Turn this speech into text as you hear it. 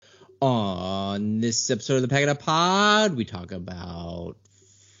On this episode of the Pack It Up Pod, we talk about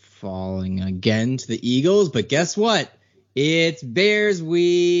falling again to the Eagles, but guess what? It's Bears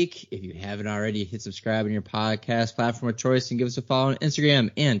week. If you haven't already, hit subscribe on your podcast platform of choice and give us a follow on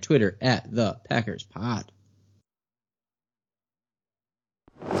Instagram and Twitter at the Packers Pod.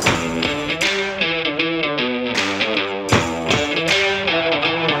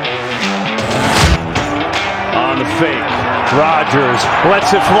 On the fake, Rodgers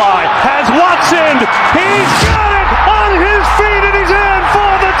lets it fly, has Watson, he's got it on his feet and he's in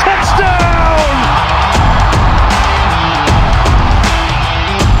for the touchdown!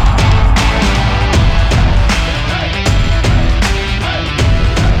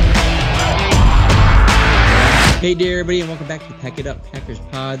 Hey there everybody, and welcome back to the Pack It Up Packers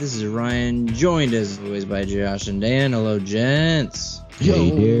Pod. This is Ryan, joined as always by Josh and Dan. Hello, gents.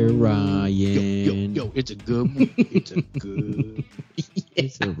 Hey there, Ryan. Yo, it's a good week.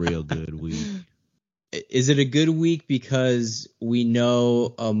 It's a real good week. Is it a good week because we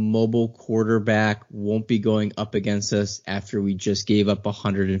know a mobile quarterback won't be going up against us after we just gave up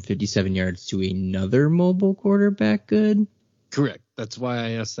 157 yards to another mobile quarterback good? Correct. That's why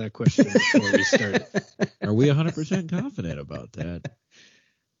I asked that question before we started. Are we 100% confident about that?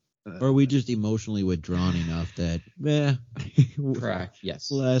 Or are we just emotionally withdrawn enough that, Correct, yes.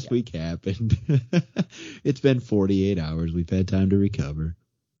 Last week happened. It's been 48 hours. We've had time to recover.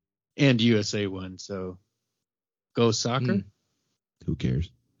 And USA won, so go soccer? Who cares?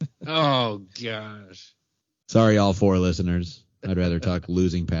 Oh, gosh. Sorry, all four listeners. I'd rather talk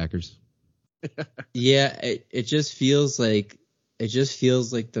losing Packers. Yeah, it just feels like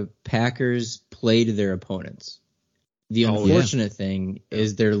the Packers play to their opponents. The unfortunate thing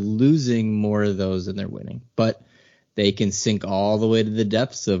is they're losing more of those than they're winning, but they can sink all the way to the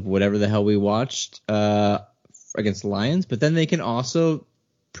depths of whatever the hell we watched against the Lions. But then they can also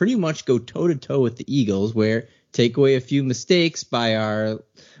pretty much go toe to toe with the Eagles, where take away a few mistakes by our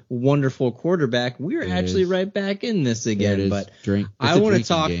wonderful quarterback, we're actually right back in this again. But I want to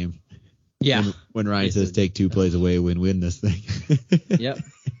talk. Game. Yeah, when Ryan says take two plays away, win this thing. Yep.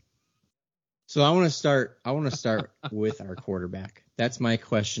 So I want to start with our quarterback. That's my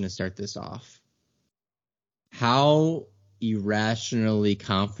question to start this off. How irrationally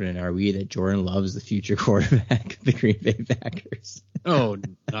confident are we that Jordan Love is the future quarterback of the Green Bay Packers? Oh,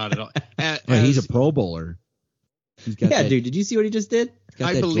 not at all. He's a Pro Bowler. Dude, did you see what he just did?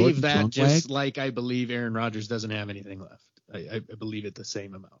 I believe that just like I believe Aaron Rodgers doesn't have anything left. I believe it the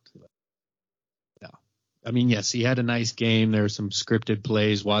same amount. No. I mean, yes, he had a nice game. There were some scripted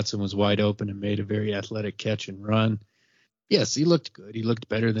plays. Watson was wide open and made a very athletic catch and run. Yes, he looked good. He looked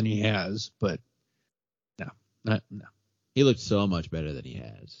better than he has, but no. He looked so much better than he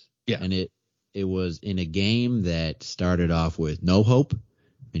has. Yeah. And it was in a game that started off with no hope,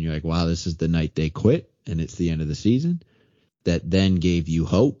 and you're like, wow, this is the night they quit, and it's the end of the season. That then gave you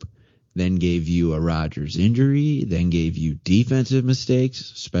hope, then gave you a Rodgers injury, then gave you defensive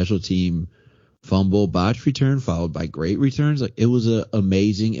mistakes, special team fumble, botch return, followed by great returns. Like, it was an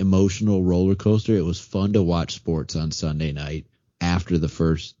amazing emotional roller coaster. It was fun to watch sports on Sunday night after the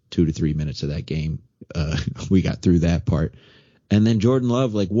first 2 to 3 minutes of that game. We got through that part. And then Jordan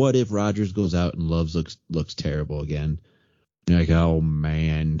Love, like, what if Rodgers goes out and Love looks terrible again? You're like, oh,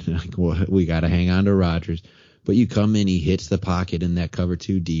 man, we got to hang on to Rodgers. But you come in, he hits the pocket in that cover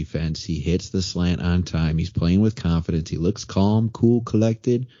 2 defense. He hits the slant on time. He's playing with confidence. He looks calm, cool,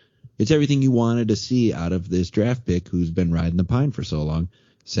 collected. It's everything you wanted to see out of this draft pick who's been riding the pine for so long.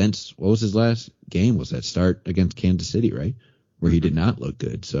 Since, what was his last game? Was that start against Kansas City, right? Where he did not look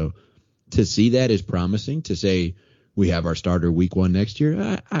good. So to see that is promising. To say we have our starter week 1 next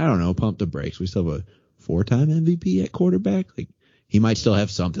year, I don't know, pump the brakes. We still have a 4-time MVP at quarterback. Like, he might still have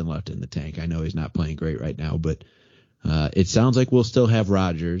something left in the tank. I know he's not playing great right now, but it sounds like we'll still have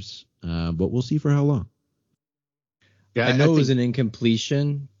Rodgers, but we'll see for how long. Yeah, I know it was an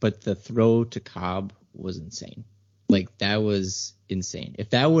incompletion, but the throw to Cobb was insane. Like, that was insane.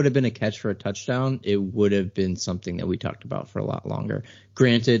 If that would have been a catch for a touchdown, it would have been something that we talked about for a lot longer.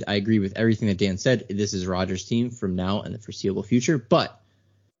 Granted, I agree with everything that Dan said. This is Rodgers' team from now and the foreseeable future. But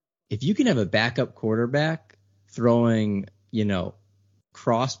if you can have a backup quarterback throwing,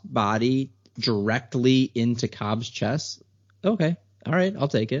 cross body directly into Cobb's chest, okay, all right, I'll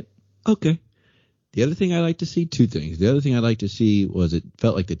take it. Okay. The other thing I like to see, 2 things. The other thing I like to see was it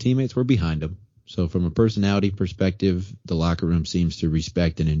felt like the teammates were behind him. So from a personality perspective, the locker room seems to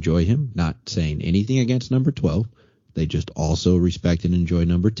respect and enjoy him, not saying anything against number 12. They just also respect and enjoy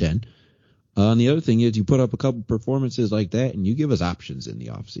number 10. And the other thing is you put up a couple performances like that and you give us options in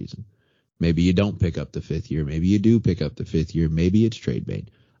the offseason. Maybe you don't pick up the 5th year. Maybe you do pick up the 5th year. Maybe it's trade bait.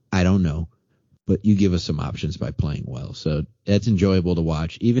 I don't know. But you give us some options by playing well. So that's enjoyable to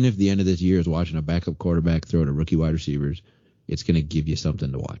watch. Even if the end of this year is watching a backup quarterback throw to rookie wide receivers, it's going to give you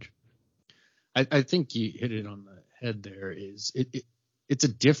something to watch. I think you hit it on the head there. It's a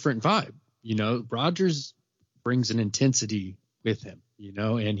different vibe. Rodgers brings an intensity with him,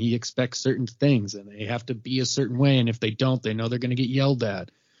 and he expects certain things, and they have to be a certain way. And if they don't, they know they're going to get yelled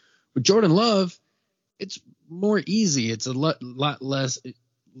at. With Jordan Love, it's more easy. It's a lot less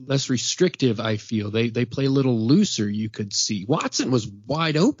restrictive, I feel. They play a little looser, you could see. Watson was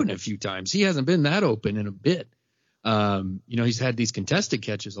wide open a few times. He hasn't been that open in a bit. He's had these contested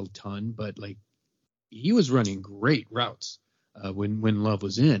catches a ton, but he was running great routes when Love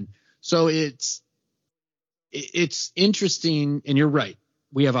was in. So it's interesting, and you're right.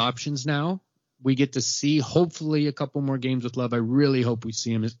 We have options now. We get to see hopefully a couple more games with Love. I really hope we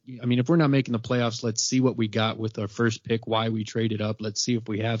see him. I mean, if we're not making the playoffs, let's see what we got with our first pick, why we traded up. Let's see if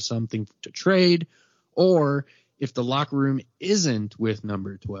we have something to trade, or if the locker room isn't with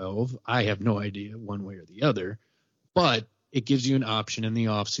number 12. I have no idea one way or the other, but it gives you an option in the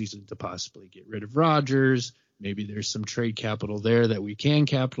offseason to possibly get rid of Rodgers. Maybe there's some trade capital there that we can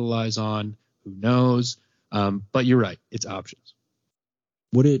capitalize on. Who knows? But you're right. It's options.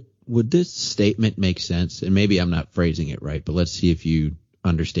 Would this statement make sense? And maybe I'm not phrasing it right, but let's see if you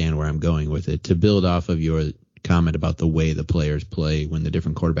understand where I'm going with it. To build off of your comment about the way the players play when the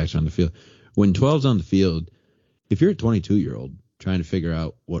different quarterbacks are on the field. When 12's on the field, if you're a 22-year-old trying to figure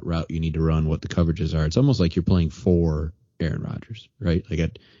out what route you need to run, what the coverages are, it's almost like you're playing for Aaron Rodgers, right?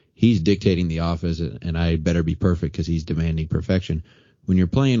 He's dictating the offense, and I better be perfect because he's demanding perfection. When you're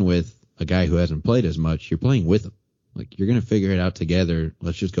playing with a guy who hasn't played as much, you're playing with him. You're going to figure it out together.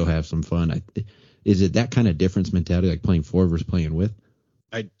 Let's just go have some fun. Is it that kind of difference mentality, like playing for versus playing with?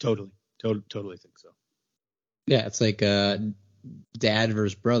 I totally think so. Yeah, it's like dad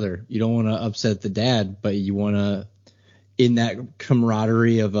versus brother. You don't want to upset the dad, but you want to, in that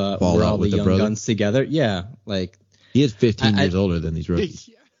camaraderie of we're all the young guns together. Yeah, he is 15 years older than these rookies.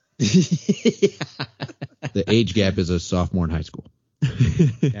 Yeah. The age gap is a sophomore in high school.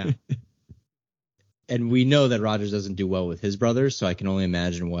 Yeah. And we know that Rodgers doesn't do well with his brothers, so I can only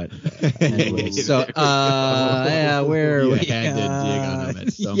imagine what. Anyway, so where are we? Had to dig on him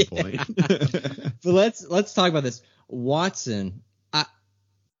at some point. But let's talk about this. Watson,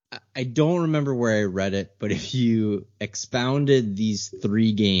 I don't remember where I read it, but if you expounded these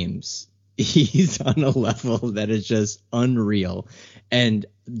 3 games, he's on a level that is just unreal. And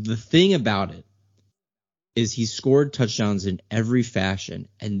the thing about it is he scored touchdowns in every fashion.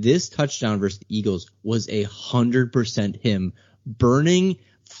 And this touchdown versus the Eagles was 100% him burning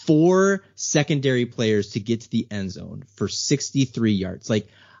 4 secondary players to get to the end zone for 63 yards.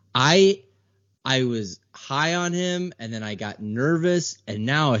 I was high on him, and then I got nervous, and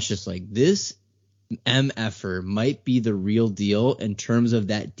now it's just this MFer might be the real deal in terms of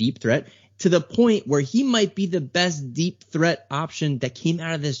that deep threat, to the point where he might be the best deep threat option that came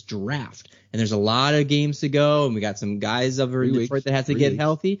out of this draft. And there's a lot of games to go, and we got some guys over in Detroit that have to get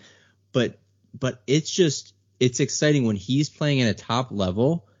healthy. But it's exciting when he's playing at a top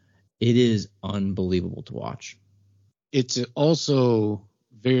level. It is unbelievable to watch. It's also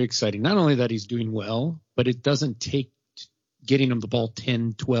very exciting. Not only that he's doing well, but it doesn't take getting him the ball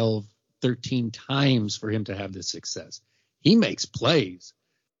 10, 12, 13 times for him to have this success. He makes plays.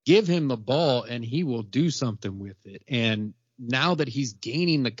 Give him the ball, and he will do something with it. And now that he's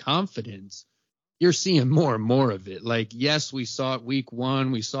gaining the confidence, you're seeing more and more of it. Yes, we saw it week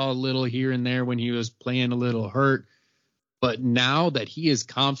 1. We saw a little here and there when he was playing a little hurt. But now that he is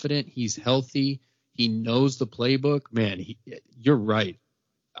confident, he's healthy, he knows the playbook, man, you're right.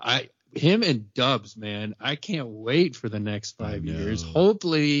 Him and Dubs, man, I can't wait for the next 5 years.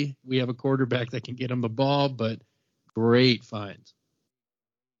 Hopefully we have a quarterback that can get him the ball, but great finds.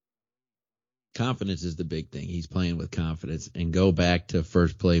 Confidence is the big thing. He's playing with confidence. And go back to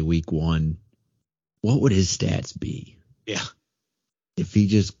first play week 1. What would his stats be? Yeah. If he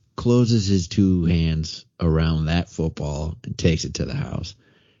just closes his 2 hands around that football and takes it to the house.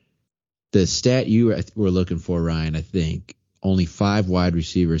 The stat you were looking for, Ryan, I think only 5 wide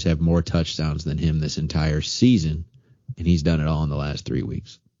receivers have more touchdowns than him this entire season, and he's done it all in the last 3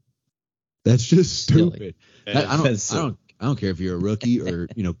 weeks. That's just stupid. I don't care if you're a rookie or,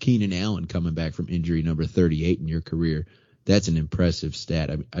 Keenan Allen coming back from injury number 38 in your career. That's an impressive stat.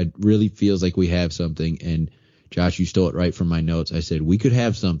 It really feels like we have something. And, Josh, you stole it right from my notes. I said we could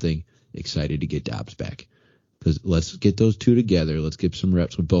have something. Excited to get Dobbs back. Because let's get those 2 together. Let's get some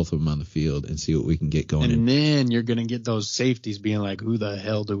reps with both of them on the field and see what we can get going. And then you're going to get those safeties being like, who the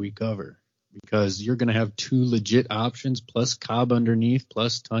hell do we cover? because you're going to have 2 legit options plus Cobb underneath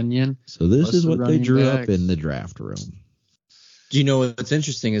plus Tonyan. So this is what they drew up in the draft room. Do you know what's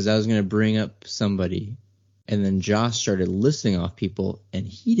interesting is I was going to bring up somebody, and then Josh started listing off people, and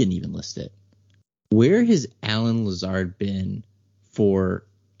he didn't even list it. Where has Allen Lazard been for?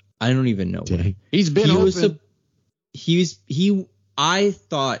 I don't even know. He's been open. I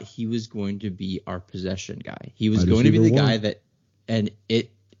thought he was going to be our possession guy. He was going to be the guy that, and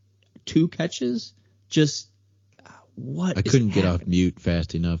 2 catches. Just what? I couldn't get off mute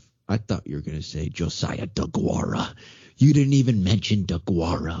fast enough. I thought you were going to say Josiah DeGuara. You didn't even mention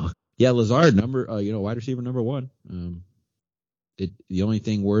DeGuara. Yeah, Lazard, wide receiver number 1. The only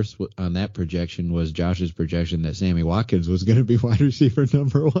thing worse on that projection was Josh's projection that Sammy Watkins was going to be wide receiver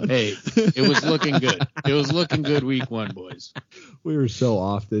number 1. Hey, it was looking good. It was looking good week 1, boys. We were so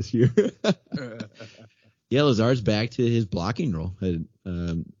off this year. Yeah, Lazard's back to his blocking role.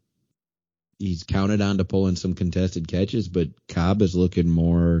 He's counted on to pull in some contested catches, but Cobb is looking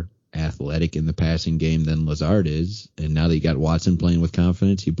more athletic in the passing game than Lazard is. And now that you got Watson playing with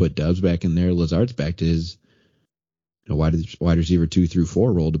confidence, you put Doubs back in there. Lazard's back to his wide receiver 2 through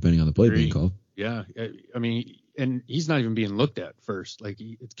 4 role, depending on the play being called. Yeah, I mean, and he's not even being looked at first. Like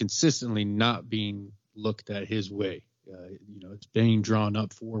it's consistently not being looked at his way. It's being drawn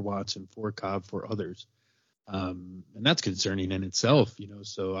up for Watson, for Cobb, for others, and that's concerning in itself.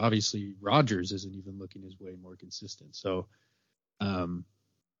 So obviously Rodgers isn't even looking his way more consistent. So,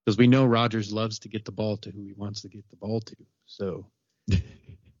 because we know Rodgers loves to get the ball to who he wants to get the ball to. So.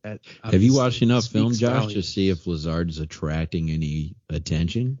 Have you watched enough film, Josh, to see if Lazard's attracting any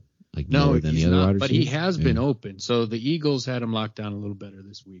attention? No, than the other wide receivers? But he has been open. So the Eagles had him locked down a little better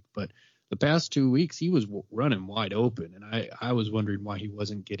this week. But the past 2 weeks, he was running wide open, and I was wondering why he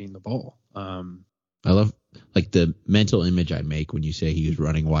wasn't getting the ball. I love the mental image I make when you say he was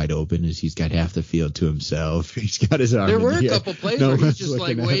running wide open is he's got half the field to himself. He's got his arm. There were a couple plays where he's just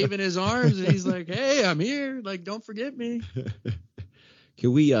waving his arms, and he's like, "Hey, I'm here. Don't forget me."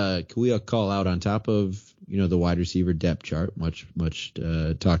 Can we call out on top of the wide receiver depth chart, much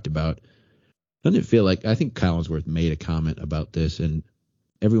talked about? Doesn't it feel like, I think Collinsworth made a comment about this, and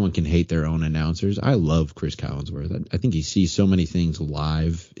everyone can hate their own announcers. I love Chris Collinsworth. I think he sees so many things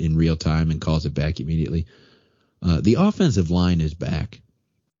live in real time and calls it back immediately. The offensive line is back.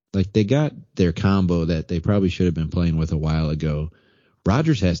 They got their combo that they probably should have been playing with a while ago.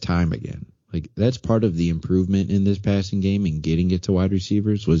 Rodgers has time again. That's part of the improvement in this passing game and getting it to wide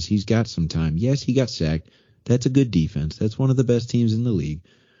receivers was he's got some time. Yes, he got sacked. That's a good defense. That's one of the best teams in the league.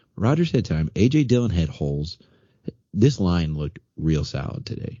 Rodgers had time. A.J. Dillon had holes. This line looked real solid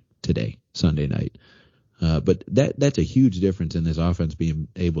today, Sunday night. But that's a huge difference in this offense being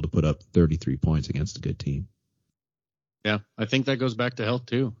able to put up 33 points against a good team. Yeah, I think that goes back to health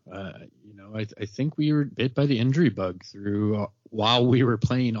too. I think we were bit by the injury bug while we were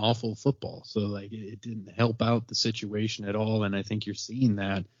playing awful football. So it didn't help out the situation at all. And I think you're seeing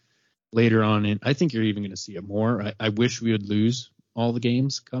that later on. And I think you're even going to see it more. I wish we would lose all the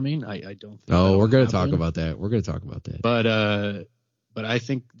games coming. I don't think. Oh, we're going to talk about that. But I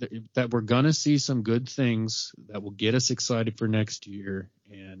think that we're going to see some good things that will get us excited for next year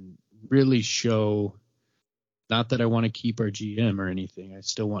and really show. Not that I want to keep our GM or anything. I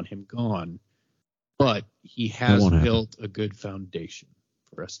still want him gone. But he has built a good foundation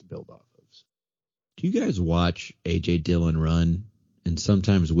for us to build off of. Do you guys watch A.J. Dillon run and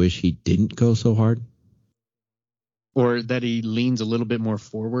sometimes wish he didn't go so hard? Or that he leans a little bit more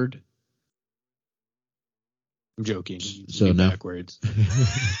forward? I'm joking. So now, backwards.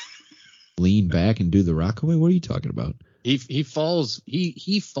 Lean back and do the Rockaway? What are you talking about? He falls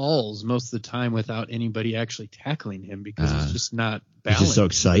most of the time without anybody actually tackling him because he's just not balanced. He's just so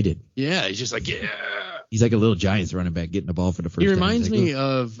excited. Yeah, he's just like, yeah. He's like a little Giants running back getting the ball for the first time. He reminds me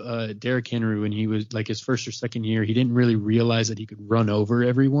of Derrick Henry when he was his first or second year. He didn't really realize that he could run over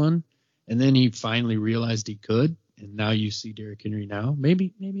everyone, and then he finally realized he could. And now you see Derrick Henry now.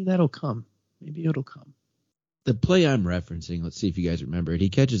 Maybe that'll come. Maybe it'll come. The play I'm referencing, let's see if you guys remember it. He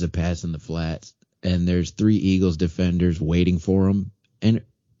catches a pass in the flats. And there's 3 Eagles defenders waiting for him. And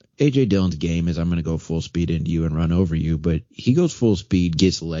A.J. Dillon's game is I'm going to go full speed into you and run over you. But he goes full speed,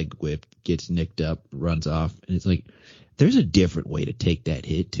 gets leg whipped, gets nicked up, runs off. And it's there's a different way to take that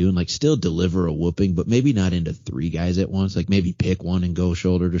hit, too, and still deliver a whooping, but maybe not into 3 guys at once. Maybe pick one and go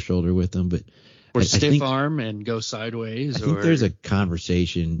shoulder to shoulder with them. But Or stiff arm and go sideways. I think there's a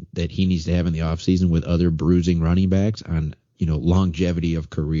conversation that he needs to have in the offseason with other bruising running backs on, longevity of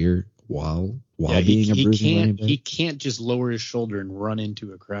career while being a bruising running back. He can't just lower his shoulder and run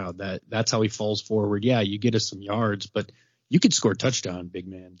into a crowd. That's how he falls forward. Yeah, you get us some yards, but you could score a touchdown, big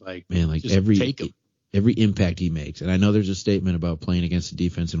man. Like every impact he makes. And I know there's a statement about playing against the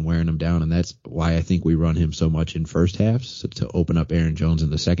defense and wearing them down, and that's why I think we run him so much in first halves, so to open up Aaron Jones in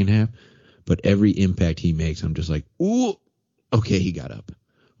the second half. But every impact he makes, I'm just like, ooh, okay, he got up.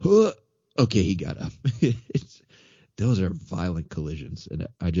 Okay, he got up. Those are violent collisions. And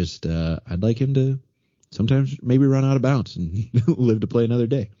I'd like him to sometimes maybe run out of bounds and live to play another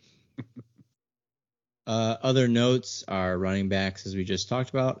day. Other notes are running backs, as we just talked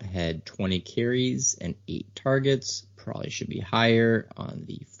about, had 20 carries and 8 targets. Probably should be higher on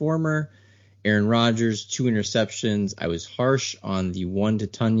the former. Aaron Rodgers, 2 interceptions. I was harsh on the one to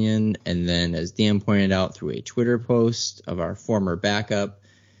Tonyan, and then as Dan pointed out through a Twitter post of our former backup,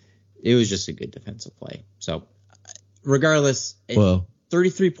 it was just a good defensive play. So regardless,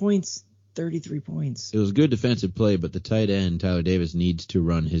 33 points. 33 points. It was a good defensive play, but the tight end, Tyler Davis, needs to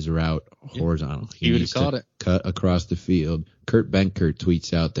run his route horizontal. He would have caught it. Cut across the field. Kurt Benkert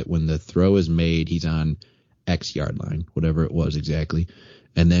tweets out that when the throw is made, he's on X yard line, whatever it was exactly.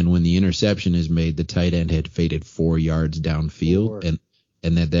 And then when the interception is made, the tight end had faded 4 yards downfield,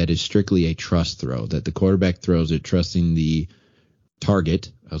 and that is strictly a trust throw, that the quarterback throws it trusting the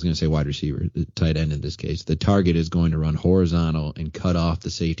target. I was going to say wide receiver, the tight end in this case. The target is going to run horizontal and cut off the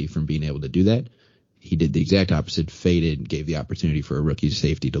safety from being able to do that. He did the exact opposite, faded, and gave the opportunity for a rookie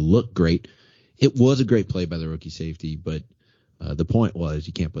safety to look great. It was a great play by the rookie safety, but the point was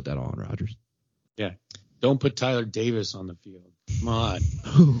you can't put that all on Rodgers. Yeah. Don't put Tyler Davis on the field. Come on.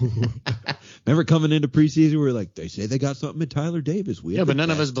 Remember coming into preseason, we were like, they say they got something in Tyler Davis. But none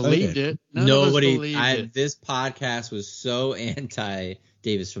of us believed it. This podcast was so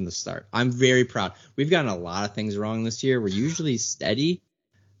anti-Davis from the start. I'm very proud. We've gotten a lot of things wrong this year. We're usually steady.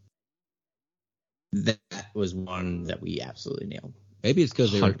 That was one that we absolutely nailed. Maybe it's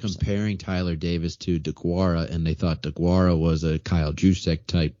because they were comparing Tyler Davis to DeGuara, and they thought DeGuara was a Kyle Juszczyk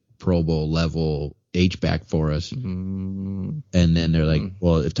type Pro Bowl level H-back for us. And then they're like,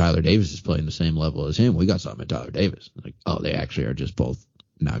 well, if Tyler Davis is playing the same level as him, we got something in Tyler Davis. Like, oh, they actually are just both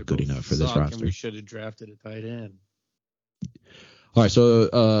not good enough for this roster. We should have drafted a tight end. All right,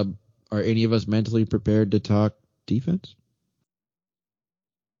 so are any of us mentally prepared to talk defense?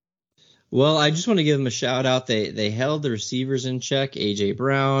 Well, I just want to give them a shout out. They held the receivers in check. A.J.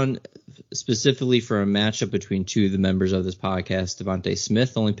 Brown, specifically for a matchup between two of the members of this podcast, Devontae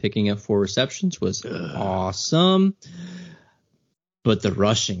Smith only picking up 4 receptions was awesome. But the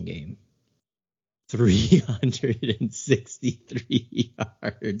rushing game, 363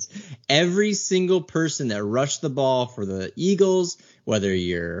 yards. Every single person that rushed the ball for the Eagles, whether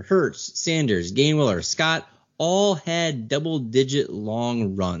you're Hurts, Sanders, Gainwell, or Scott, all had double-digit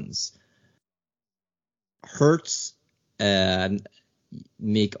long runs. Hurts,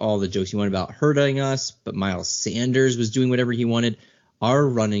 make all the jokes you want about hurting us, but Miles Sanders was doing whatever he wanted. Our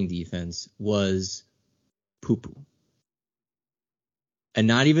running defense was poo-poo. And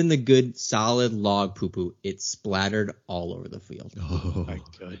not even the good, solid log poo-poo. It splattered all over the field. Oh, my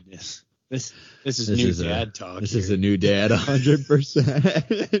goodness. This is new dad talk. This is a new dad,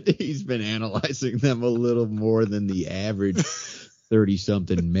 100%. He's been analyzing them a little more than the average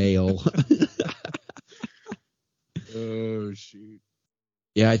 30-something male. Oh, shoot.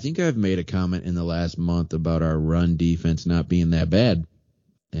 Yeah, I think I've made a comment in the last month about our run defense not being that bad.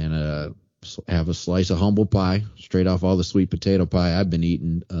 And have a slice of humble pie, straight off all the sweet potato pie I've been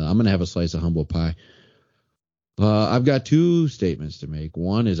eating. I'm going to have a slice of humble pie. I've got 2 statements to make.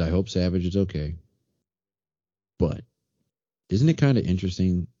 One is I hope Savage is okay. But isn't it kind of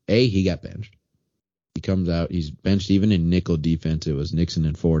interesting? A, he got benched. He comes out. He's benched even in nickel defense. It was Nixon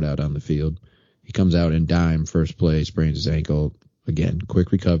and Ford out on the field. He comes out in dime, first play, sprains his ankle. Again,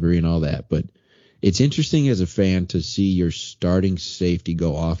 quick recovery and all that. But it's interesting as a fan to see your starting safety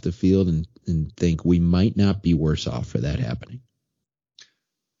go off the field and think we might not be worse off for that happening.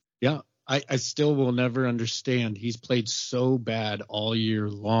 Yeah, I still will never understand. He's played so bad all year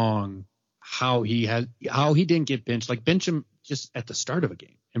long. How he didn't get benched. Like, bench him just at the start of a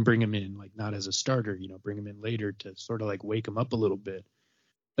game and bring him in, like, not as a starter. Bring him in later to sort of like wake him up a little bit.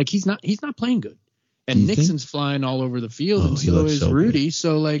 Like, he's not playing good. And Nixon's flying all over the field, and so is Rudy. Good.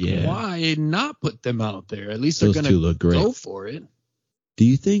 So, why not put them out there? At least they're going to go for it. Do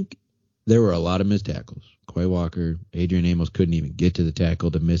you think there were a lot of missed tackles? Quay Walker, Adrian Amos couldn't even get to the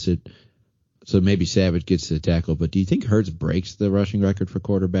tackle to miss it. So maybe Savage gets to the tackle. But do you think Hurts breaks the rushing record for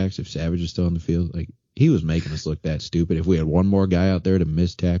quarterbacks if Savage is still on the field? Like, he was making us look that stupid if we had one more guy out there to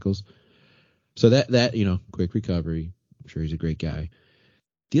miss tackles. So that quick recovery. I'm sure he's a great guy.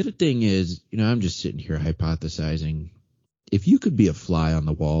 The other thing is, I'm just sitting here hypothesizing. If you could be a fly on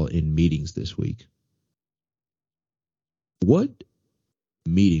the wall in meetings this week, What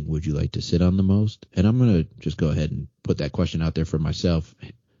meeting would you like to sit on the most? And I'm going to just go ahead and put that question out there for myself.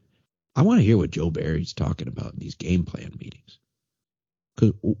 I want to hear what Joe Barry's talking about in these game plan meetings.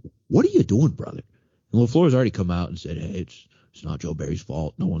 Because what are you doing, brother? And LaFleur's already come out and said, hey, it's not Joe Barry's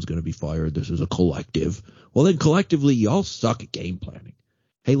fault. No one's going to be fired. This is a collective. Well, then collectively, y'all suck at game planning.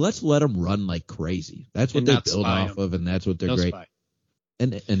 Hey, let's let them run like crazy. That's what they build off of, and that's what they're great. Spy.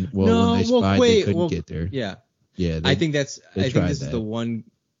 And when they spied, they couldn't get there. Yeah. Yeah. I think this is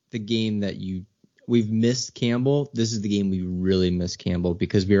the game that we've missed Campbell. This is the game we really missed Campbell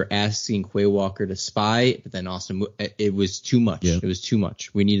because we were asking Quay Walker to spy, but then Austin, it was too much. Yeah. It was too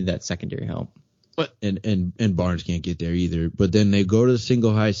much. We needed that secondary help. But and Barnes can't get there either. But then they go to the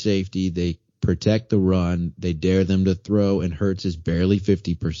single high safety. They protect the run. They dare them to throw, and Hurts is barely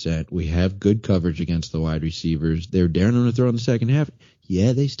 50%. We have good coverage against the wide receivers. They're daring them to throw in the second half.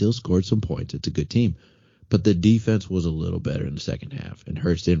 Yeah, they still scored some points. It's a good team. But the defense was a little better in the second half, and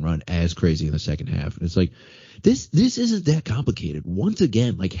Hurts didn't run as crazy in the second half. And it's like, this isn't that complicated. Once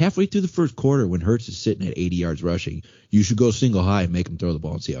again, like halfway through the first quarter when Hurts is sitting at 80 yards rushing, you should go single high and make him throw the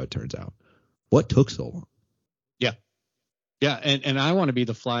ball and see how it turns out. What took so long? Yeah. Yeah, and I want to be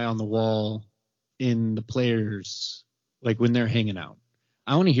the fly on the wall in the players, like when they're hanging out.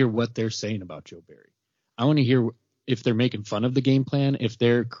 I want to hear what they're saying about Joe Barry. I want to hear if they're making fun of the game plan, if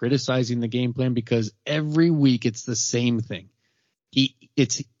they're criticizing the game plan, because every week it's the same thing.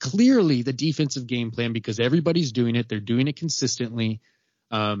 It's clearly the defensive game plan because everybody's doing it. They're doing it consistently.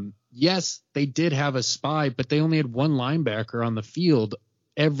 Yes, they did have a spy, but they only had one linebacker on the field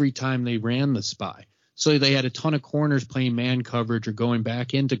every time they ran the spy. So they had a ton of corners playing man coverage or going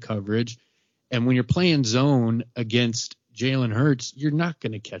back into coverage. And when you're playing zone against Jalen Hurts, you're not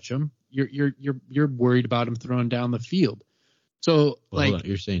going to catch him. You're worried about him throwing down the field. So hold on.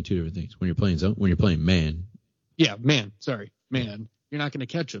 You're saying two different things. When you're playing zone, when you're playing man. Yeah, man. Sorry, man. You're not going to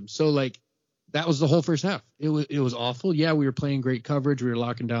catch him. So that was the whole first half. It was awful. Yeah, we were playing great coverage. We were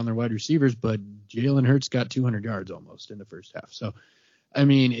locking down their wide receivers, but Jalen Hurts got 200 yards almost in the first half. So, I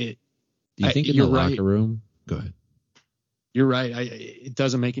mean, do you think in the locker room? Go ahead. You're right. It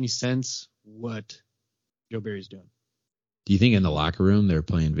doesn't make any sense what Joe Barry's doing. Do you think in the locker room they're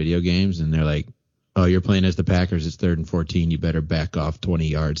playing video games and they're like, oh, you're playing as the Packers. It's 3rd and 14. You better back off 20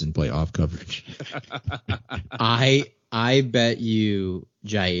 yards and play off coverage. I bet you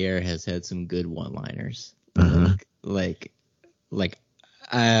Jair has had some good one-liners. Uh-huh. Like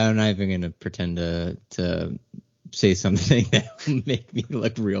I'm not even going to pretend to say something that will make me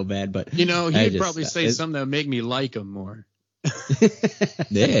look real bad. But he'd probably say something that would make me like him more.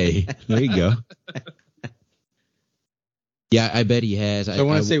 Hey, there you go. Yeah, I bet he has.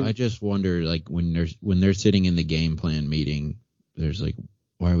 I just wonder, like, when they're sitting in the game plan meeting, there's like,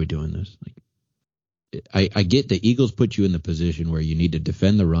 why are we doing this? Like, I get the Eagles put you in the position where you need to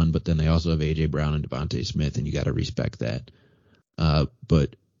defend the run, but then they also have A.J. Brown and Devontae Smith, and you got to respect that.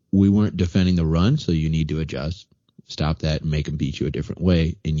 But we weren't defending the run, so you need to adjust, stop that, and make them beat you a different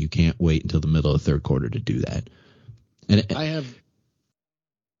way, and you can't wait until the middle of the third quarter to do that. And I have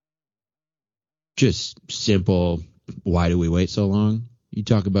just simple. Why do we wait so long? You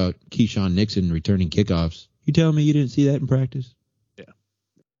talk about Keyshawn Nixon returning kickoffs. You tell me you didn't see that in practice? Yeah.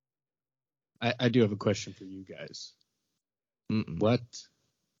 I do have a question for you guys. What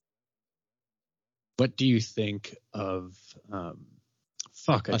do you think of a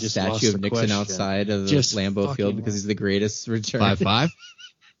statue of Nixon question. Outside of the Lambeau Field because he's the greatest return? 5'5"?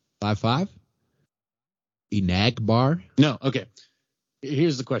 5'5"? Enagbar? No, okay.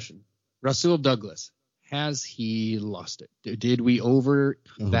 Here's the question. Rasul Douglas. Has he lost it? Did we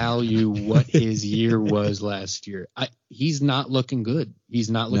overvalue what his year was last year? He's not looking good. He's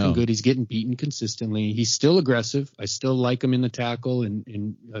not looking good. He's getting beaten consistently. He's still aggressive. I still like him in the tackle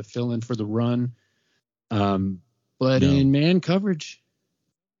and fill in for the run. But in man coverage.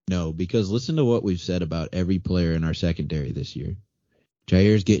 No, because listen to what we've said about every player in our secondary this year.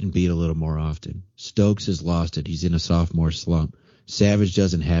 Jair's getting beat a little more often. Stokes has lost it. He's in a sophomore slump. Savage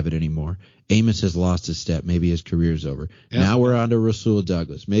doesn't have it anymore. Amos has lost his step. Maybe his career's over. Yeah. Now we're on to Rasul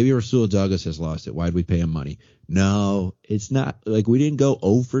Douglas. Maybe Rasul Douglas has lost it. Why'd we pay him money? No, it's not. Like, we didn't go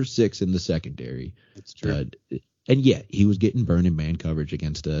 0 for 6 in the secondary. It's true. And yet he was getting burned in man coverage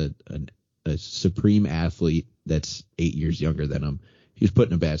against a supreme athlete that's 8 years younger than him. He was put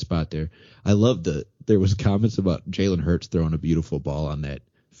in a bad spot there. I love there was comments about Jalen Hurts throwing a beautiful ball on that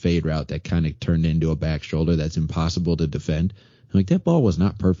fade route that kind of turned into a back shoulder that's impossible to defend. Like, that ball was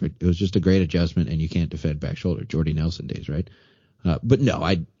not perfect. It was just a great adjustment, and you can't defend back shoulder. Jordy Nelson days, right? But no,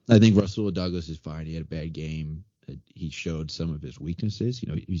 I think Rasul Douglas is fine. He had a bad game. He showed some of his weaknesses.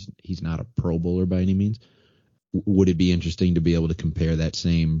 He's not a Pro Bowler by any means. would it be interesting to be able to compare that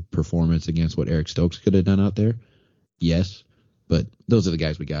same performance against what Eric Stokes could have done out there? Yes, but those are the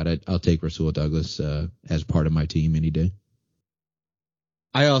guys we got. I'll take Rasul Douglas as part of my team any day.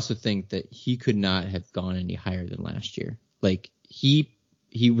 I also think that he could not have gone any higher than last year. Like he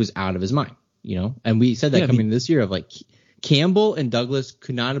was out of his mind, and we said that coming this year of like Campbell and Douglas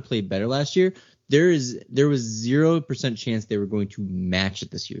could not have played better last year. There was 0% chance they were going to match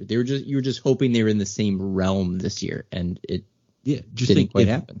it this year. You were just hoping they were in the same realm this year, and it didn't quite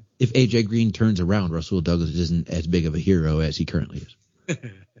happen. If AJ Green turns around, Rasul Douglas isn't as big of a hero as he currently is.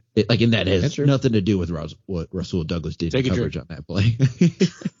 And that has nothing to do with what Rasul Douglas did in coverage on that play.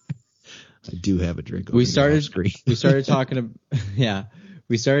 I do have a drink. We started talking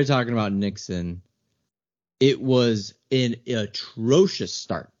about Nixon. It was an atrocious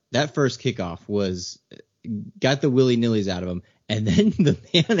start. That first kickoff got the willy-nillys out of him, and then the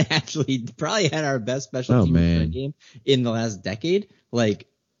man actually probably had our best special team game in the last decade. Like,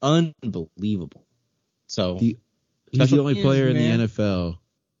 unbelievable. So he's the only player in the NFL.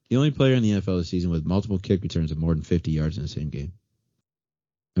 The only player in the NFL this season with multiple kick returns of more than 50 yards in the same game.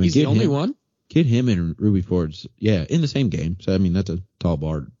 He's the only one? Get him and Ruby Ford's, in the same game. So, that's a tall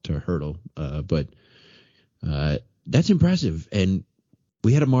bar to hurdle. But that's impressive. And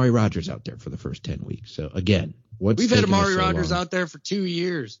we had Amari Rodgers out there for the first 10 weeks. So, again, we've had Amari Rodgers out there for 2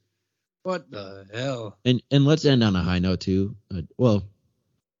 years. What the hell? And let's end on a high note, too. Let's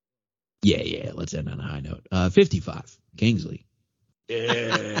end on a high note. 55, Kingsley.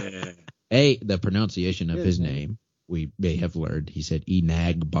 Yeah. The pronunciation of his name, we may have learned. He said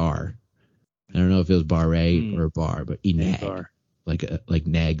Enag Bar. I don't know if it was Bar-A or Bar, but Enag. Bar. Like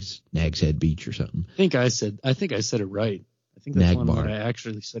Nag's Head Beach or something. I think I said it right. I think that's one that I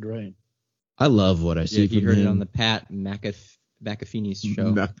actually said right. I love what I see from him. You heard it on the Pat McAfee's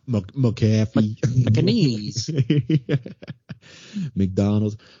show. McAfee.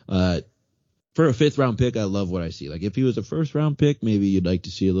 McDonald's. For a 5th round pick, I love what I see. Like if he was a 1st round pick, maybe you'd like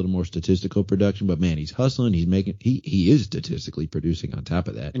to see a little more statistical production. But man, he's hustling. He's making. He is statistically producing on top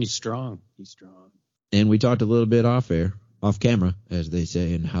of that. And he's strong. And we talked a little bit off camera, as they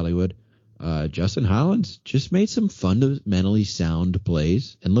say in Hollywood. Justin Hollins just made some fundamentally sound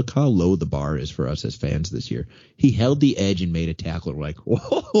plays, and look how low the bar is for us as fans this year. He held the edge and made a tackle. We're like,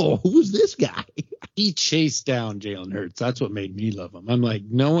 whoa, who's this guy? He chased down Jalen Hurts. That's what made me love him. I'm like,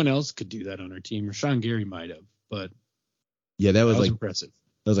 no one else could do that on our team. Rashawn Gary might have, but that was impressive.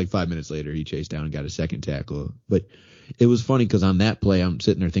 That was like 5 minutes later. He chased down and got a second tackle. But it was funny because on that play, I'm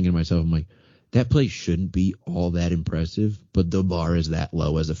sitting there thinking to myself, I'm like, that play shouldn't be all that impressive, but the bar is that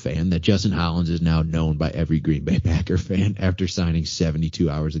low as a fan that Justin Hollins is now known by every Green Bay Packer fan after signing 72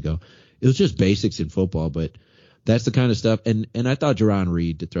 hours ago. It was just basics in football, but that's the kind of stuff. And I thought Jarran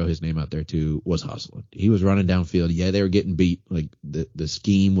Reed, to throw his name out there too, was hustling. He was running downfield. Yeah, they were getting beat. Like the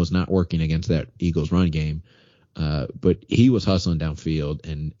scheme was not working against that Eagles run game. But he was hustling downfield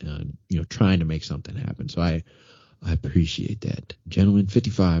and trying to make something happen. So I appreciate that. Gentlemen,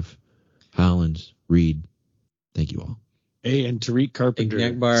 55. Hollins, Reed, thank you all. Hey, and Tariq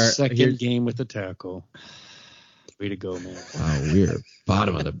Carpenter, second game with a tackle. Way to go, man! Wow, we're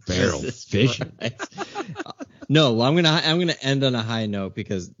bottom of the barrel fishing. No, well, I'm gonna end on a high note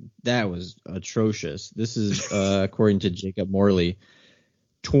because that was atrocious. This is according to Jacob Morley,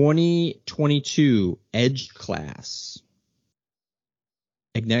 2022 Edge class.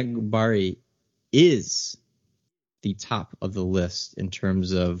 Enagbare is the top of the list in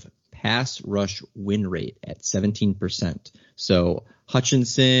terms of pass rush win rate at 17%. So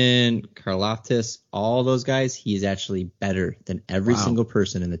Hutchinson, Karlaftis, all those guys, he is actually better than every single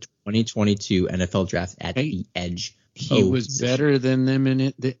person in the 2022 NFL draft at the edge. He was position. Better than them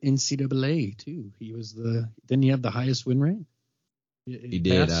in the NCAA too. Didn't he have the highest win rate? He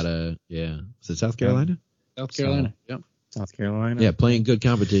did was it South Carolina? South Carolina. Yep. South Carolina. Yeah, playing good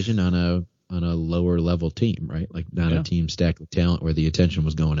competition on a lower level team, right? Like not a team stacked with talent where the attention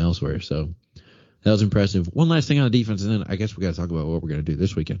was going elsewhere. So that was impressive. One last thing on the defense, and then I guess we got to talk about what we're going to do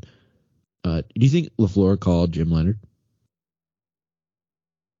this weekend. Do you think LaFleur called Jim Leonard?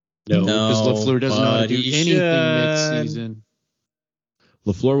 No, because LaFleur doesn't know how to do anything next season.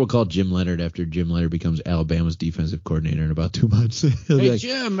 LaFleur will call Jim Leonard after Jim Leonard becomes Alabama's defensive coordinator in about 2 months. He'll be like,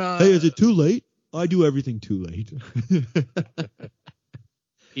 Jim. Hey, is it too late? I do everything too late.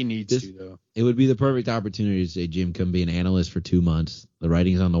 He needs to, though. It would be the perfect opportunity to say, Jim, come be an analyst for 2 months. The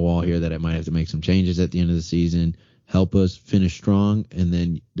writing's on the wall here that I might have to make some changes at the end of the season. Help us finish strong, and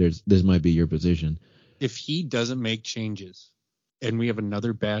then this might be your position. If he doesn't make changes and we have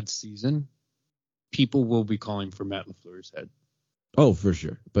another bad season, people will be calling for Matt LaFleur's head. Oh, for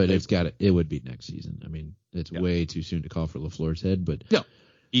sure. But it would be next season. I mean, it's way too soon to call for LaFleur's head, but no,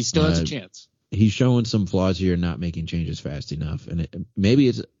 he still has a chance. He's showing some flaws here, not making changes fast enough. And maybe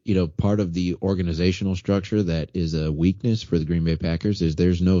it's, part of the organizational structure that is a weakness for the Green Bay Packers is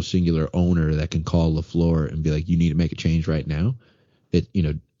there's no singular owner that can call LaFleur and be like, you need to make a change right now.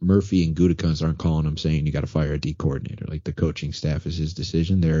 Murphy and Gutekunst aren't calling him saying you got to fire a D coordinator. Like, the coaching staff is his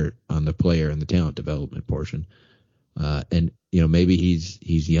decision. They're on the player and the talent development portion. And maybe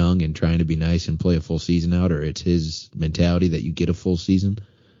he's young and trying to be nice and play a full season out, or it's his mentality that you get a full season.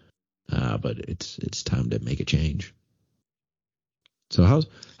 But it's time to make a change. So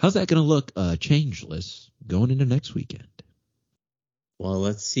how's that going to look changeless going into next weekend? Well,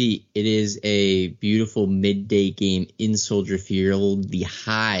 let's see. It is a beautiful midday game in Soldier Field. The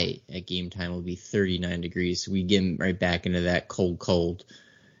high at game time will be 39 degrees. So we get right back into that cold.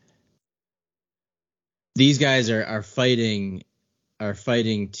 These guys are fighting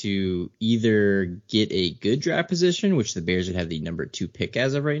to either get a good draft position, which the Bears would have the number 2 pick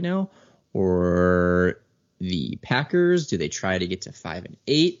as of right now, or the Packers. Do they try to get to 5 and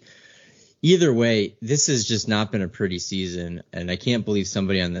 8? Either way, this has just not been a pretty season, and I can't believe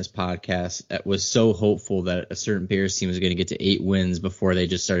somebody on this podcast was so hopeful that a certain Bears team was going to get to 8 wins before they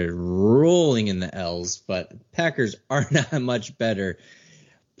just started rolling in the L's. But Packers are not much better.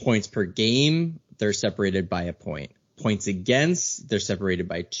 Points per game, they're separated by a point. Points against, they're separated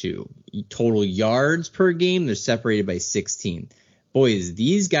by 2. Total yards per game, they're separated by 16. Boys,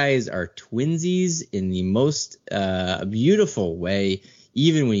 these guys are twinsies in the most beautiful way.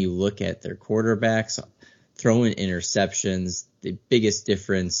 Even when you look at their quarterbacks throwing interceptions, the biggest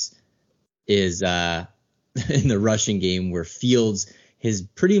difference is in the rushing game, where Fields has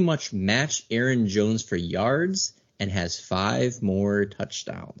pretty much matched Aaron Jones for yards and has 5 more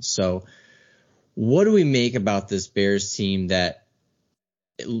touchdowns. So what do we make about this Bears team that,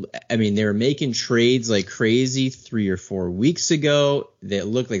 they were making trades like crazy 3 or 4 weeks ago that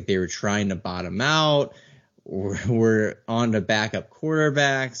looked like they were trying to bottom out. We're on to backup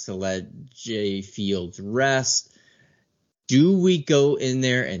quarterbacks to let Jay Fields rest. Do we go in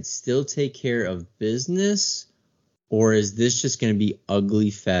there and still take care of business, or is this just going to be ugly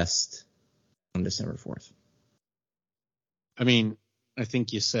fest on December 4th? I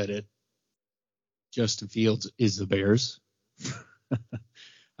think you said it. Justin Fields is the Bears.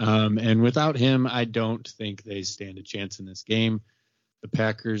 And without him, I don't think they stand a chance in this game. The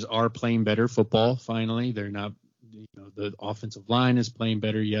Packers are playing better football, finally. They're not, the offensive line is playing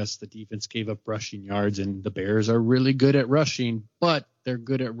better. Yes, the defense gave up rushing yards, and the Bears are really good at rushing, but they're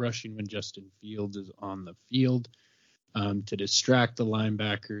good at rushing when Justin Fields is on the field to distract the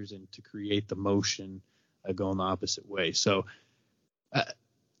linebackers and to create the motion going the opposite way. So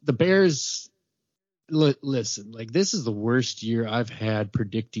the Bears, listen, this is the worst year I've had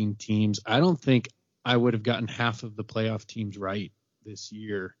predicting teams. I don't think I would have gotten half of the playoff teams right this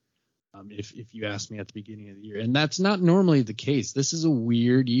year if you asked me at the beginning of the year. And that's not normally the case. This is a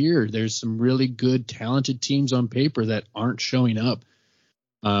weird year. There's some really good, talented teams on paper that aren't showing up.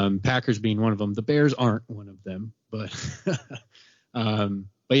 Packers being one of them. The Bears aren't one of them. But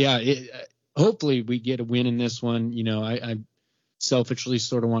yeah, hopefully we get a win in this one. I selfishly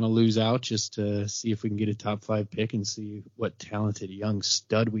sort of want to lose out just to see if we can get a top 5 pick and see what talented young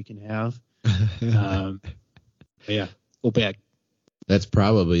stud we can have. Yeah, go back. That's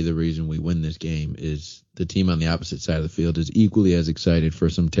probably the reason we win this game is the team on the opposite side of the field is equally as excited for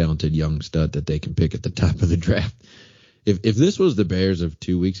some talented young stud that they can pick at the top of the draft. If this was the Bears of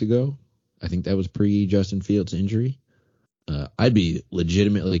 2 weeks ago, I think that was pre-Justin Fields injury, I'd be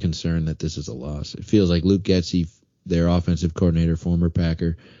legitimately concerned that this is a loss. It feels like Luke Getsy, their offensive coordinator, former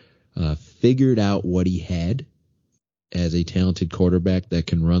Packer, figured out what he had as a talented quarterback that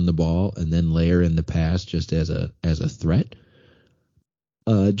can run the ball and then layer in the pass just as a threat.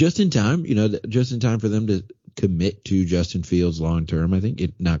 Just in time for them to commit to Justin Fields long term. I think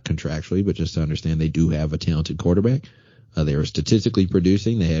not contractually, but just to understand they do have a talented quarterback. They were statistically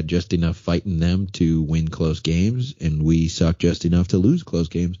producing. They had just enough fight in them to win close games, and we suck just enough to lose close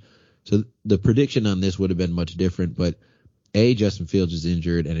games. So the prediction on this would have been much different. But Justin Fields is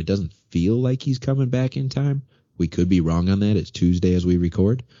injured, and it doesn't feel like he's coming back in time. We could be wrong on that. It's Tuesday as we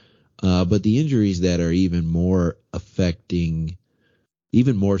record. But the injuries that are even more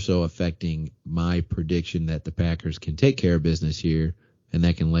so affecting my prediction that the Packers can take care of business here, and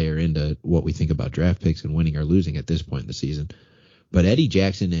that can layer into what we think about draft picks and winning or losing at this point in the season. But Eddie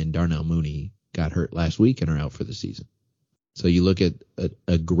Jackson and Darnell Mooney got hurt last week and are out for the season. So you look at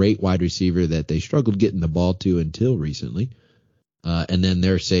a great wide receiver that they struggled getting the ball to until recently. And then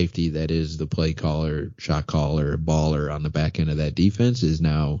their safety, that is the play caller, shot caller, baller on the back end of that defense, is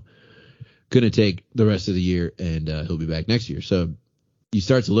now going to take the rest of the year, and he'll be back next year. So you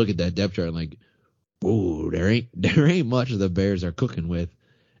start to look at that depth chart and like, whoa, there ain't much the Bears are cooking with.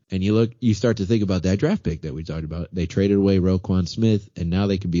 And you start to think about that draft pick that we talked about. They traded away Roquan Smith, and now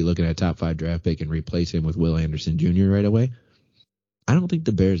they could be looking at a top 5 draft pick and replace him with Will Anderson Jr. right away. I don't think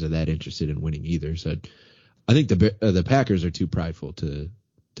the Bears are that interested in winning either. So I think the Packers are too prideful to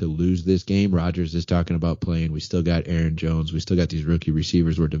lose this game. Rodgers is talking about playing. We still got Aaron Jones. We still got these rookie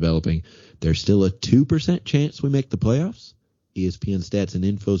receivers we're developing. There's still a 2% chance we make the playoffs. ESPN Stats and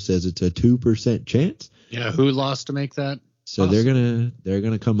Info says it's a 2% chance. Yeah, who lost to make that? So awesome. they're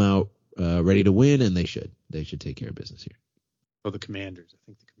gonna come out ready to win, and they should take care of business here. Oh, the Commanders. I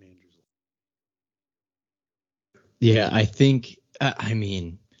think the Commanders. Yeah, I think. I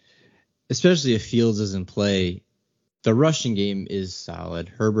mean, especially if Fields doesn't play, the rushing game is solid.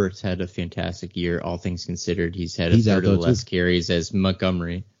 Herbert's had a fantastic year, all things considered. He's had a third of less carries as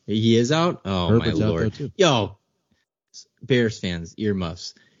Montgomery. He is out. Oh Herbert's my lord! Yo, Bears fans,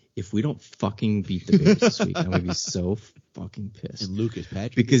 earmuffs. If we don't fucking beat the Bears this week, I'm gonna be so fucking pissed. And Lucas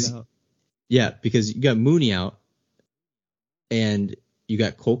Patrick is out. Yeah, because you got Mooney out, and you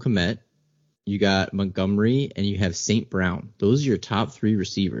got Cole Kmet, you got Montgomery, and you have St. Brown. Those are your top 3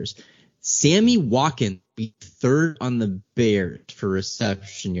 receivers. Sammy Watkins be 3rd on the Bears for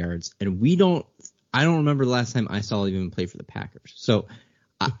reception yards, and I don't remember the last time I saw him even play for the Packers. So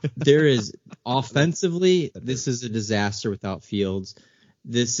there is offensively, this is a disaster without Fields.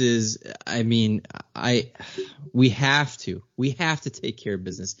 This is, I mean, we have to take care of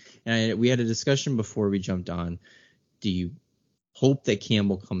business. And we had a discussion before we jumped on. Do you hope that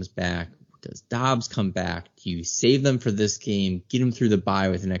Campbell comes back? Does Dobbs come back? Do you save them for this game? Get them through the bye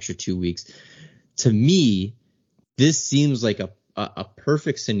with an extra 2 weeks? To me, this seems like a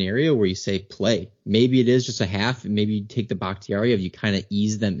perfect scenario where you say play. Maybe it is just a half. Maybe you take the Bakhtiari, you kind of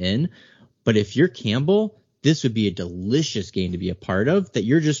ease them in. But if you're Campbell, this would be a delicious game to be a part of, that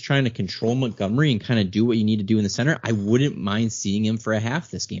you're just trying to control Montgomery and kind of do what you need to do in the center. I wouldn't mind seeing him for a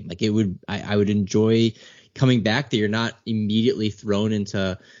half this game. Like I would enjoy coming back, that you're not immediately thrown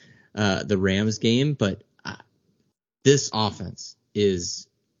into the Rams game. But this offense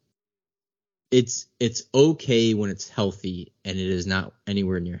it's okay when it's healthy, and it is not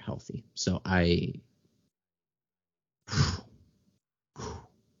anywhere near healthy. So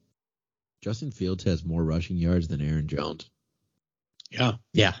Justin Fields has more rushing yards than Aaron Jones.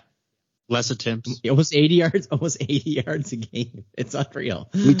 Yeah. Less attempts. Almost 80 yards a game. It's unreal.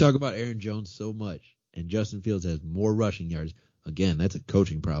 We talk about Aaron Jones so much, and Justin Fields has more rushing yards. Again, that's a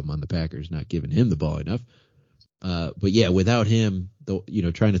coaching problem on the Packers, not giving him the ball enough. But yeah, without him,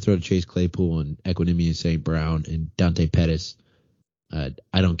 trying to throw to Chase Claypool and Equanimeous St. Brown and Dante Pettis,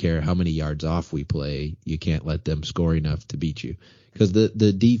 I don't care how many yards off we play, you can't let them score enough to beat you. Because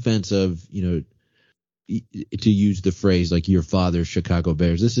the defense of, to use the phrase like your father's Chicago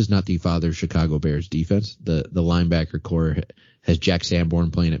Bears, this is not the father's Chicago Bears defense. The linebacker core has Jack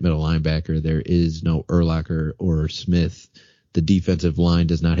Sanborn playing at middle linebacker. There is no Urlacher or Smith. The defensive line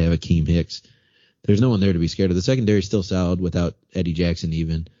does not have Akeem Hicks. There's no one there to be scared of. The secondary is still solid without Eddie Jackson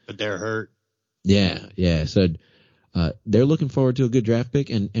even. But they're hurt. Yeah. So they're looking forward to a good draft pick,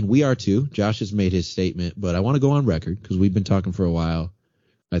 and we are too. Josh has made his statement, but I want to go on record because we've been talking for a while.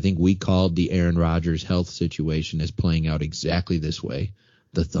 I think we called the Aaron Rodgers health situation as playing out exactly this way.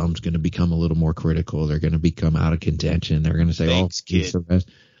 The thumb's going to become a little more critical. They're going to become out of contention. They're going to say, thanks, kid.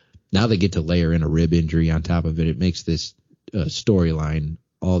 Now they get to layer in a rib injury on top of it. It makes this storyline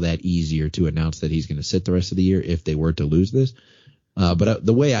all that easier to announce that he's going to sit the rest of the year if they were to lose this. But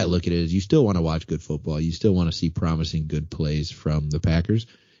the way I look at it is you still want to watch good football. You still want to see promising good plays from the Packers.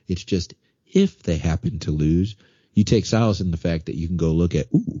 It's just if they happen to lose, you take solace in the fact that you can go look at,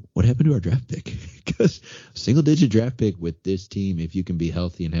 what happened to our draft pick? Because single-digit draft pick with this team, if you can be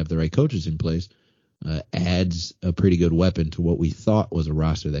healthy and have the right coaches in place, adds a pretty good weapon to what we thought was a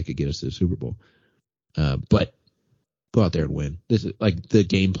roster that could get us to the Super Bowl. But go out there and win. This is like the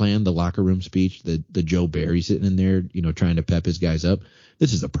game plan, the locker room speech, the Joe Barry sitting in there, trying to pep his guys up.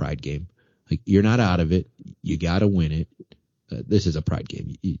 This is a pride game. Like, you're not out of it. You got to win it. This is a pride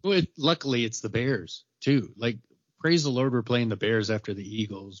game. Luckily, it's the Bears too. Like, praise the Lord, we're playing the Bears after the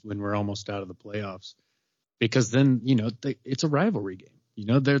Eagles when we're almost out of the playoffs, because then it's a rivalry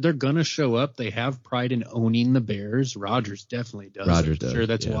game. They're gonna show up. They have pride in owning the Bears. Rodgers definitely does. Rodgers does. Sure,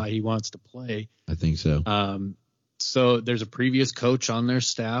 that's why he wants to play. I think so. So there's a previous coach on their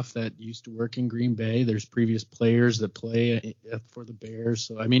staff that used to work in Green Bay. There's previous players that play for the Bears.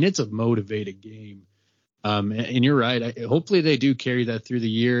 So, I mean, it's a motivated game. And you're right. Hopefully they do carry that through the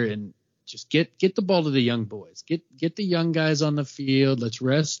year and just get the ball to the young boys. Get the young guys on the field. Let's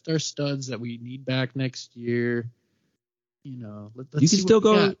rest our studs that we need back next year. You know, you can still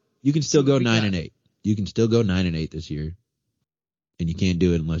go 9-8. You can still go 9-8 this year, and you can't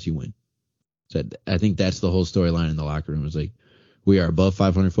do it unless you win. So I think that's the whole storyline in the locker room. Is like, we are above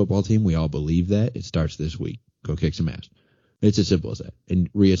 500 football team. We all believe that. It starts this week. Go kick some ass. It's as simple as that.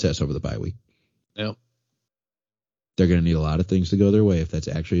 And reassess over the bye week. Yep. They're going to need a lot of things to go their way if that's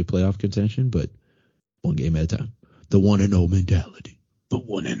actually a playoff contention, but one game at a time. The 1-0 mentality. The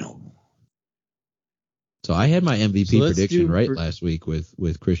 1-0. So I had my MVP prediction last week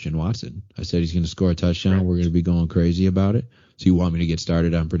with Christian Watson. I said he's going to score a touchdown. Right. We're going to be going crazy about it. So you want me to get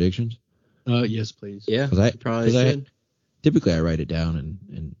started on predictions? Yes, please. Yeah, typically I write it down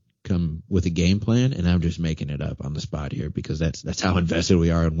and come with a game plan, and I'm just making it up on the spot here because that's how invested we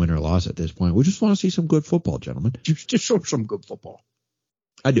are in win or loss at this point. We just want to see some good football, gentlemen. Just show some good football.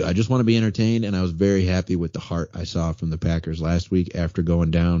 I do. I just want to be entertained, and I was very happy with the heart I saw from the Packers last week after going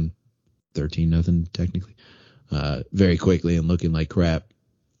down 13-0 technically, very quickly and looking like crap.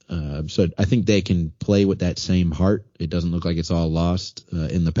 So I think they can play with that same heart. It doesn't look like it's all lost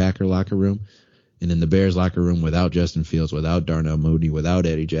in the Packer locker room. And in the Bears locker room, without Justin Fields, without Darnell Mooney, without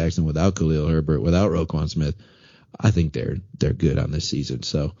Eddie Jackson, without Khalil Herbert, without Roquan Smith, I think they're good on this season.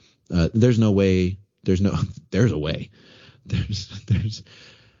 So there's a way. There's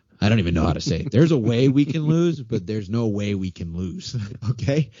I don't even know how to say it. There's a way we can lose, but there's no way we can lose.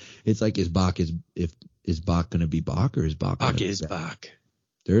 Okay? It's like, is Bach going to be Bach, or is Bach going to be Bach?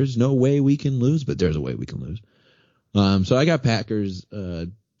 There's no way we can lose, but there's a way we can lose. So I got Packers.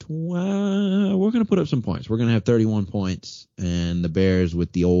 We're going to put up some points. We're going to have 31 points, and the Bears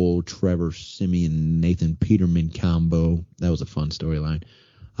with the old Trevor Siemian, Nathan Peterman combo. That was a fun storyline.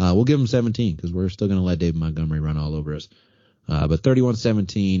 We'll give them 17 because we're still going to let David Montgomery run all over us. But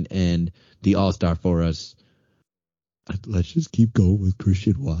 31-17, and the all-star for us. Let's just keep going with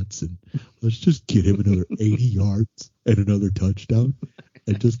Christian Watson. Let's just get him another 80 yards and another touchdown,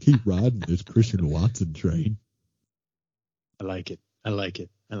 and just keep riding this Christian Watson train. I like it.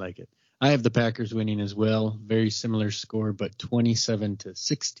 I have the Packers winning as well. Very similar score, but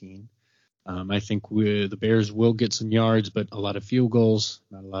 27-16. I think the Bears will get some yards, but a lot of field goals,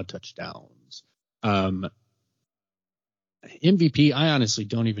 not a lot of touchdowns. MVP, I honestly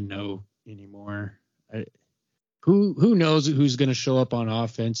don't even know anymore. Who knows who's going to show up on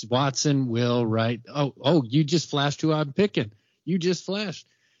offense? Watson will, right? Oh, you just flashed who I'm picking. You just flashed.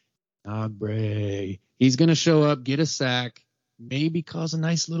 Bray. He's going to show up, get a sack, maybe cause a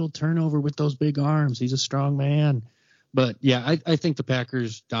nice little turnover with those big arms. He's a strong man. But, yeah, I think the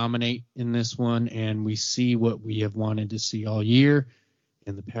Packers dominate in this one, and we see what we have wanted to see all year,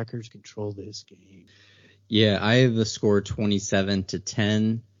 and the Packers control this game. Yeah, I have the score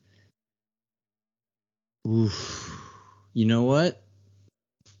 27-10. Oof. You know what?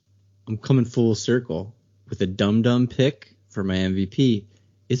 I'm coming full circle with a dum-dum pick for my MVP.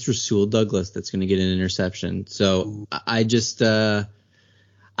 It's Rasul Douglas that's going to get an interception. So they just need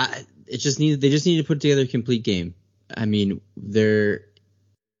to put together a complete game. I mean, you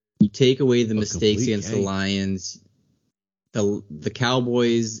take away the mistakes against the Lions. The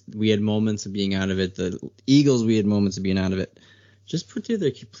Cowboys, we had moments of being out of it. The Eagles, we had moments of being out of it. Just put together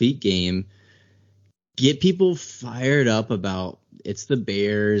a complete game. Get people fired up about it's the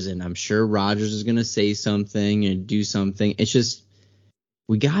Bears, and I'm sure Rodgers is going to say something and do something. It's just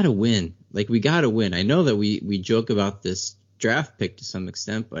we got to win. We got to win. I know that we joke about this draft pick to some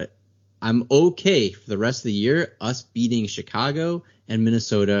extent, but I'm okay for the rest of the year, us beating Chicago and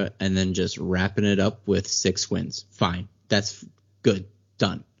Minnesota and then just wrapping it up with 6 wins. Fine. That's good.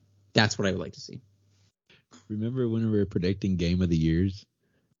 Done. That's what I would like to see. Remember when we were predicting game of the years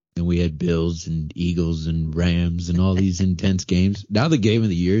and we had Bills and Eagles and Rams and all these intense games? Now the game of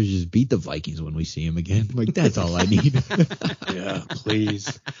the year is just beat the Vikings when we see them again. That's all I need. Yeah,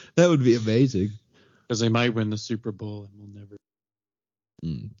 please. That would be amazing. Because they might win the Super Bowl and we'll never.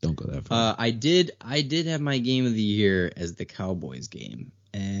 Don't go that far. I did have my game of the year as the Cowboys game.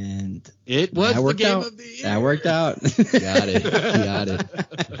 And it was the game of the year. That worked out. Got it.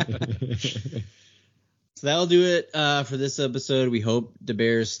 So that'll do it for this episode. We hope the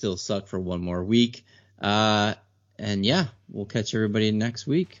Bears still suck for one more week. And yeah, we'll catch everybody next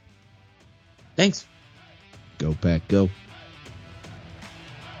week. Thanks. Go Pack, go.